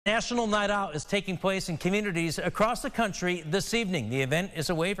National Night Out is taking place in communities across the country this evening. The event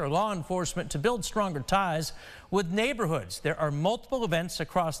is a way for law enforcement to build stronger ties with neighborhoods. There are multiple events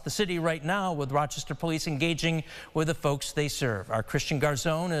across the city right now with Rochester Police engaging with the folks they serve. Our Christian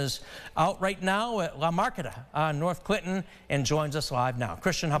Garzone is out right now at La Marqueta on North Clinton and joins us live now.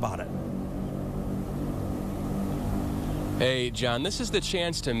 Christian, how about it? Hey, John, this is the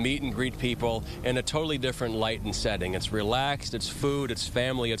chance to meet and greet people in a totally different light and setting. It's relaxed, it's food, it's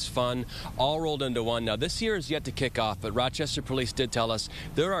family, it's fun, all rolled into one. Now, this year is yet to kick off, but Rochester Police did tell us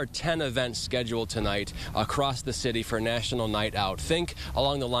there are 10 events scheduled tonight across the city for National Night Out. Think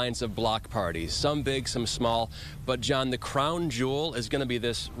along the lines of block parties, some big, some small. But, John, the crown jewel is going to be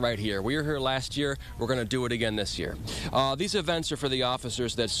this right here. We were here last year. We're going to do it again this year. These events are for the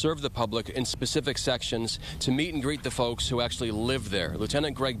officers that serve the public in specific sections to meet and greet the folks who actually live there.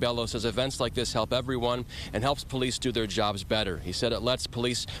 Lieutenant Greg Bello says events like this help everyone and helps police do their jobs better. He said it lets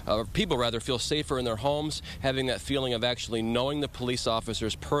people feel safer in their homes, having that feeling of actually knowing the police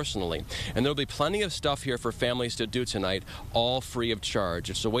officers personally. And there'll be plenty of stuff here for families to do tonight, all free of charge.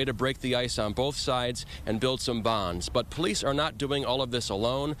 It's a way to break the ice on both sides and build some bonds. But police are not doing all of this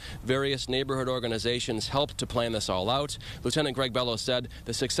alone. Various neighborhood organizations helped to plan this all out. Lieutenant Greg Bello said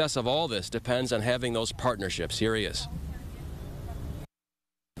the success of all this depends on having those partnerships. Here he is.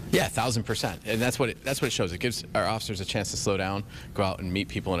 Yeah, 1,000%, and that's what it shows. It gives our officers a chance to slow down, go out and meet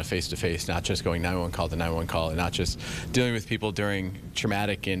people in a face-to-face, not just going 911 call to 911 call, and not just dealing with people during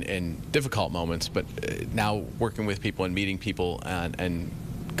traumatic and difficult moments, but now working with people and meeting people and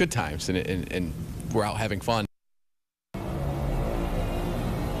good times, and we're out having fun.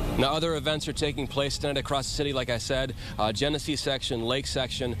 Now, other events are taking place tonight across the city, like I said. Genesee section, Lake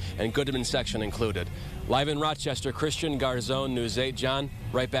section, and Goodman section included. Live in Rochester, Christian Garzone, News 8. John,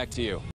 right back to you.